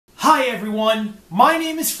Hi everyone, my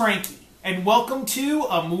name is Frankie, and welcome to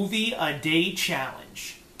a Movie a Day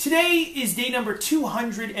Challenge. Today is day number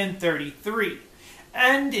 233,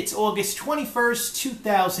 and it's August 21st,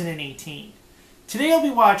 2018. Today I'll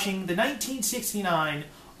be watching the 1969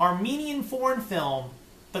 Armenian foreign film,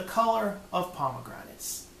 The Color of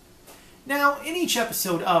Pomegranates. Now, in each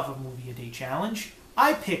episode of a Movie a Day Challenge,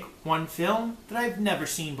 I pick one film that I've never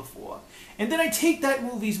seen before, and then I take that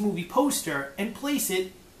movie's movie poster and place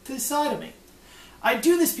it to the side of me. I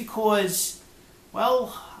do this because,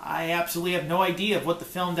 well, I absolutely have no idea of what the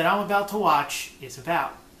film that I'm about to watch is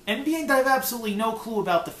about. And being that I have absolutely no clue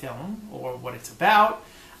about the film, or what it's about,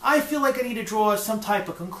 I feel like I need to draw some type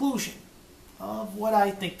of conclusion of what I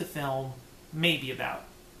think the film may be about,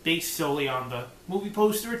 based solely on the movie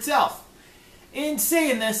poster itself. In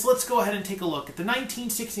saying this, let's go ahead and take a look at the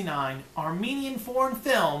 1969 Armenian foreign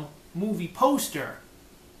film movie poster,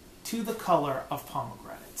 To the Color of Pomegranates.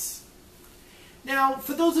 Now,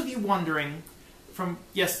 for those of you wondering from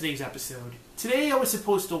yesterday's episode, today I was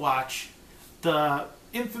supposed to watch the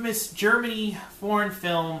infamous Germany foreign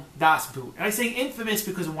film Das Boot. And I say infamous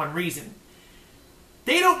because of one reason.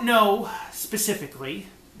 They don't know specifically,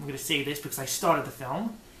 I'm going to say this because I started the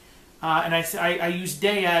film, and I use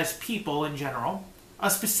they as people in general, a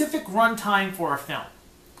specific runtime for a film.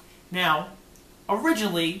 Now,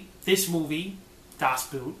 originally, this movie, Das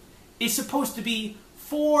Boot, is supposed to be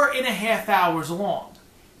 4.5 hours long.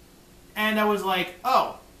 And I was like,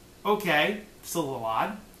 oh, okay, it's a little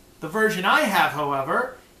odd. The version I have,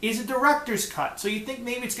 however, is a director's cut, so you think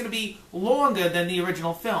maybe it's going to be longer than the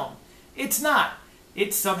original film. It's not.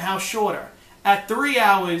 It's somehow shorter, at 3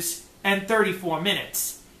 hours and 34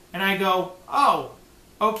 minutes. And I go, oh,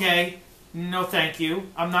 okay, no thank you.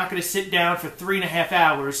 I'm not going to sit down for 3.5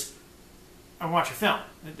 hours and watch a film.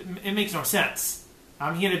 It makes no sense.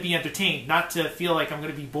 I'm here to be entertained, not to feel like I'm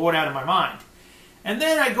going to be bored out of my mind. And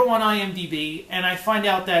then I go on IMDb, and I find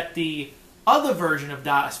out that the other version of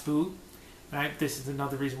Das Boot, and this is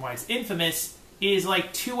another reason why it's infamous, is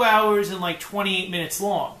like 2 hours and like 28 minutes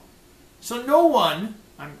long. So no one,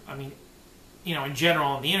 I mean, you know, in general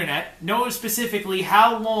on the internet, knows specifically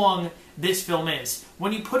how long this film is.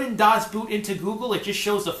 When you put in Das Boot into Google, it just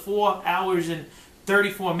shows a 4 hours and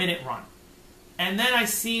 34 minute run. And then I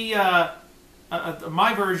see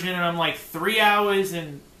my version, and I'm like 3 hours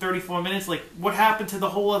and 34 minutes. Like, what happened to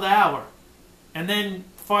the whole other hour? And then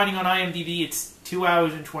finding on IMDb, it's 2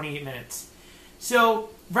 hours and 28 minutes. So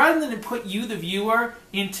rather than to put you, the viewer,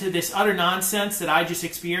 into this utter nonsense that I just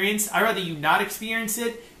experienced, I'd rather you not experience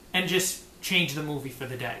it and just change the movie for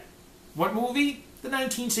the day. What movie? The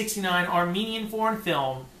 1969 Armenian foreign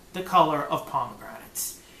film, The Color of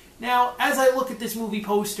Pomegranates. Now, as I look at this movie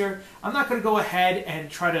poster, I'm not going to go ahead and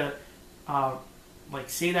try to like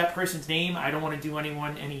say that person's name. I don't want to do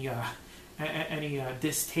anyone any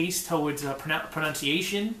distaste towards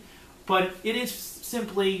pronunciation, but it is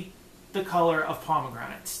simply The Color of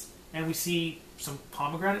Pomegranates, and we see some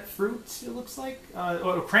pomegranate fruits. It looks like,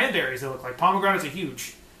 or cranberries. It look like pomegranates are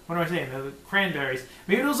huge. What am I saying? The cranberries.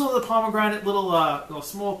 Maybe those are the pomegranate little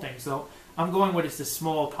small things. So I'm going with it's the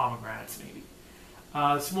small pomegranates, maybe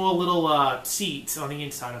small little seeds on the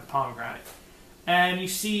inside of the pomegranate. And you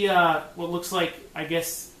see what looks like, I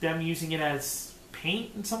guess, them using it as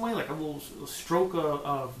paint in some way, like a little stroke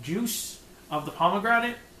of juice of the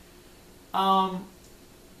pomegranate. I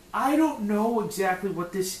don't know exactly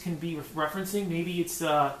what this can be referencing. Maybe it's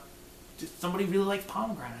just somebody really likes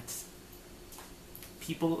pomegranates.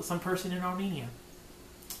 Some person in Armenia.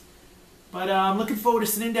 But I'm looking forward to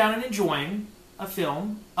sitting down and enjoying a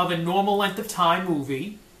film of a normal length of time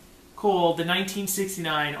movie called the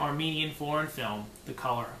 1969 Armenian foreign film, The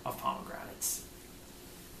Color of Pomegranates.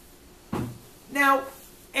 Now,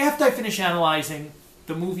 after I finish analyzing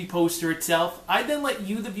the movie poster itself, I then let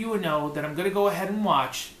you, the viewer, know that I'm going to go ahead and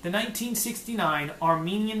watch the 1969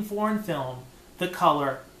 Armenian foreign film, The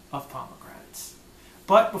Color of Pomegranates.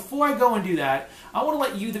 But before I go and do that, I want to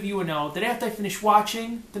let you, the viewer, know that after I finish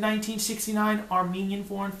watching the 1969 Armenian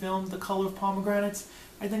foreign film, The Color of Pomegranates,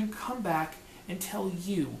 I then come back and tell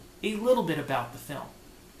you a little bit about the film.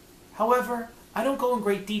 However, I don't go in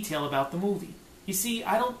great detail about the movie. You see,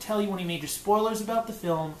 I don't tell you any major spoilers about the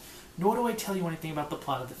film, nor do I tell you anything about the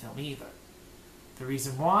plot of the film either. The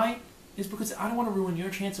reason why is because I don't want to ruin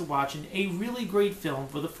your chance of watching a really great film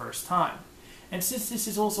for the first time. And since this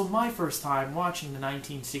is also my first time watching the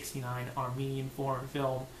 1969 Armenian foreign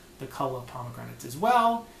film, The Color of Pomegranates as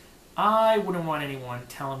well, I wouldn't want anyone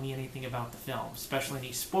telling me anything about the film, especially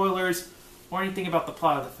any spoilers or anything about the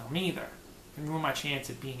plot of the film either. It can ruin my chance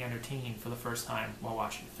of being entertained for the first time while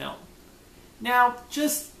watching the film. Now,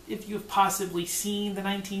 just if you've possibly seen the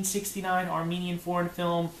 1969 Armenian foreign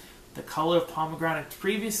film, The Color of Pomegranates,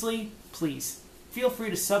 previously, please feel free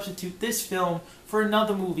to substitute this film for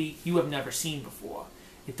another movie you have never seen before.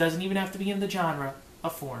 It doesn't even have to be in the genre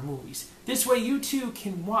of foreign movies. This way you too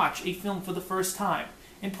can watch a film for the first time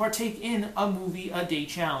and partake in a movie a day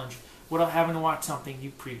challenge without having to watch something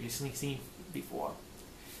you've previously seen before.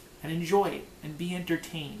 And enjoy it and be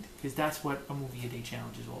entertained, because that's what a movie a day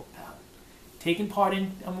challenge is all about. Taking part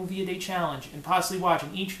in a movie a day challenge and possibly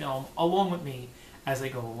watching each film along with me as I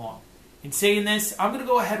go along. In saying this, I'm going to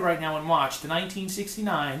go ahead right now and watch the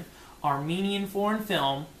 1969 Armenian foreign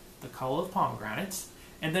film, The Color of Pomegranates,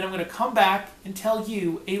 and then I'm going to come back and tell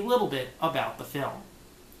you a little bit about the film.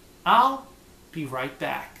 I'll be right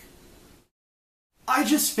back. I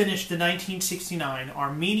just finished the 1969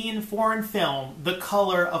 Armenian foreign film, The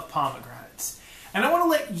Color of Pomegranates. And I want to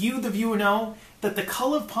let you, the viewer, know that The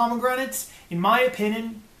Color of Pomegranates, in my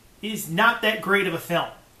opinion, is not that great of a film.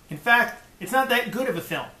 In fact, it's not that good of a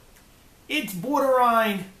film. It's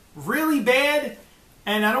borderline really bad,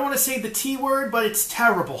 and I don't want to say the T word, but it's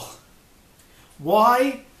terrible.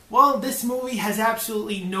 Why? Well, this movie has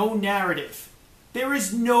absolutely no narrative. There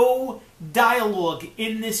is no dialogue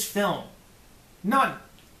in this film. None.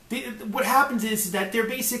 What happens is that they're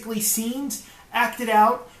basically scenes acted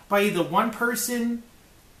out by either one person,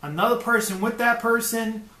 another person with that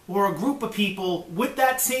person, or a group of people with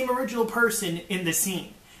that same original person in the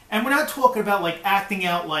scene. And we're not talking about like acting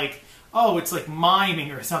out like, oh, it's like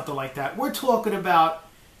miming or something like that. We're talking about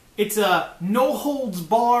it's a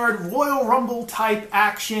no-holds-barred Royal Rumble type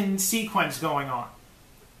action sequence going on.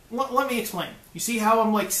 Let me explain. You see how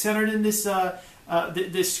I'm like centered in this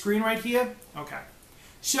this screen right here? Okay.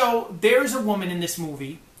 So there's a woman in this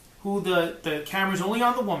movie who the camera's only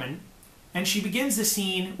on the woman, and she begins the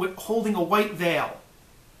scene with holding a white veil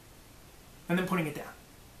and then putting it down.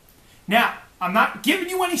 Now, I'm not giving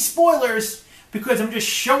you any spoilers because I'm just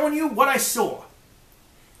showing you what I saw.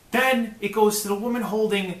 Then it goes to the woman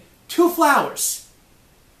holding 2 flowers,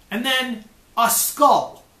 and then a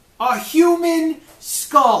skull, a human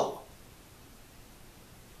skull,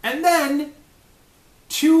 and then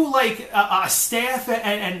 2 like a staff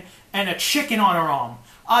and a chicken on her arm,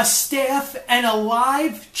 a staff and a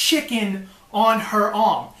live chicken on her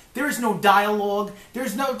arm. There is no dialogue.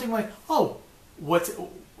 There's nothing like, oh, what's...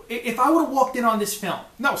 If I would have walked in on this film,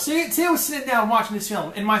 no, say I was sitting down watching this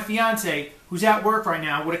film, and my fiance, who's at work right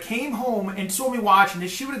now, would have came home and saw me watching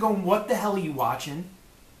this, she would have gone, what the hell are you watching?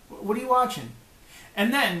 What are you watching?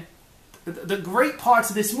 And then, the great parts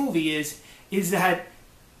of this movie is that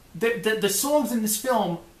the songs in this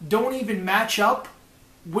film don't even match up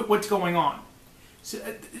with what's going on. So,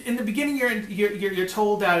 in the beginning, you're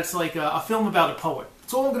told that it's like a film about a poet.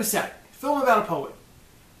 That's all I'm going to say. A film about a poet.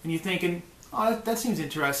 And you're thinking, oh, that seems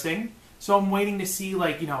interesting. So I'm waiting to see,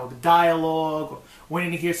 like, you know, the dialogue, or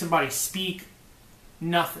waiting to hear somebody speak.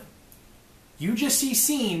 Nothing. You just see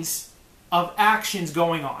scenes of actions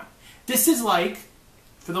going on. This is like,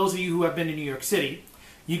 for those of you who have been to New York City,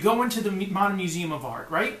 you go into the Modern Museum of Art,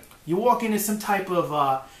 right? You walk into some type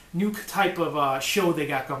of new type of show they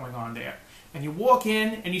got going on there. And you walk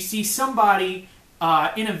in and you see somebody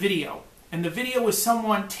in a video. And the video is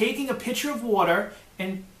someone taking a pitcher of water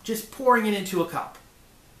and just pouring it into a cup.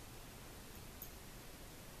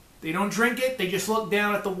 They don't drink it, they just look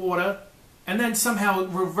down at the water, and then somehow it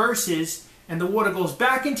reverses and the water goes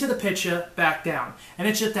back into the pitcher, back down. And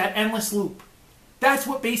it's just that endless loop. That's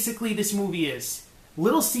what basically this movie is.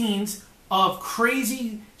 Little scenes of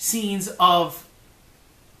crazy scenes of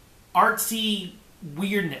artsy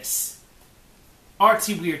weirdness.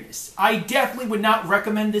 Artsy weirdness. I definitely would not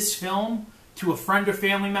recommend this film to a friend or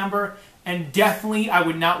family member, and definitely I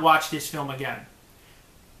would not watch this film again.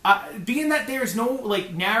 Being that there's no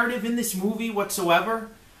like narrative in this movie whatsoever,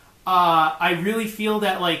 I really feel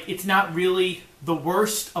that like it's not really the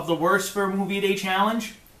worst of the worst for a movie a day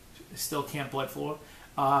challenge. Still can't blood floor,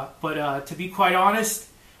 but to be quite honest,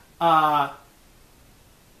 I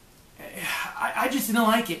just didn't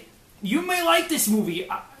like it. You may like this movie.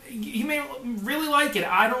 You may really like it.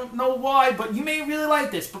 I don't know why, but you may really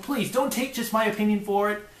like this. But please, don't take just my opinion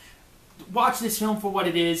for it. Watch this film for what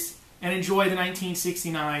it is and enjoy the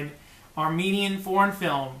 1969 Armenian foreign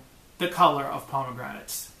film, The Color of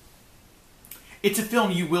Pomegranates. It's a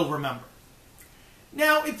film you will remember.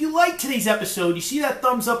 Now, if you like today's episode, you see that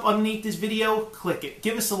thumbs up underneath this video? Click it.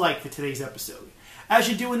 Give us a like for today's episode. As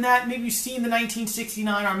you're doing that, maybe you've seen the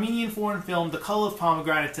 1969 Armenian foreign film, The Color of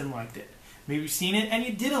Pomegranates, and liked it. Maybe you've seen it and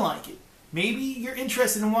you didn't like it. Maybe you're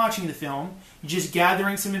interested in watching the film, you're just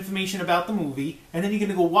gathering some information about the movie, and then you're going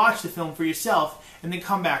to go watch the film for yourself, and then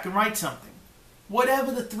come back and write something.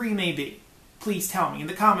 whatever the 3 may be, please tell me in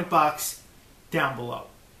the comment box down below.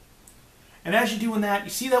 And as you're doing that, you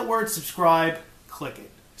see that word subscribe, click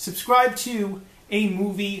it. Subscribe to a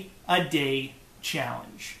movie a day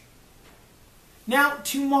challenge. Now,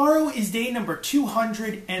 tomorrow is day number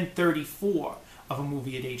 234 of a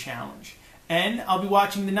movie a day challenge. And I'll be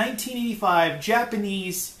watching the 1985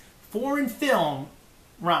 Japanese foreign film,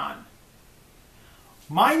 Ran.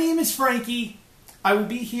 My name is Frankie. I will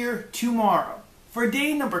be here tomorrow for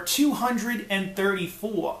day number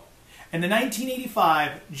 234 and the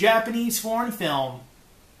 1985 Japanese foreign film,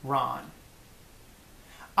 Ran.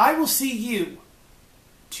 I will see you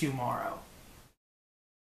tomorrow.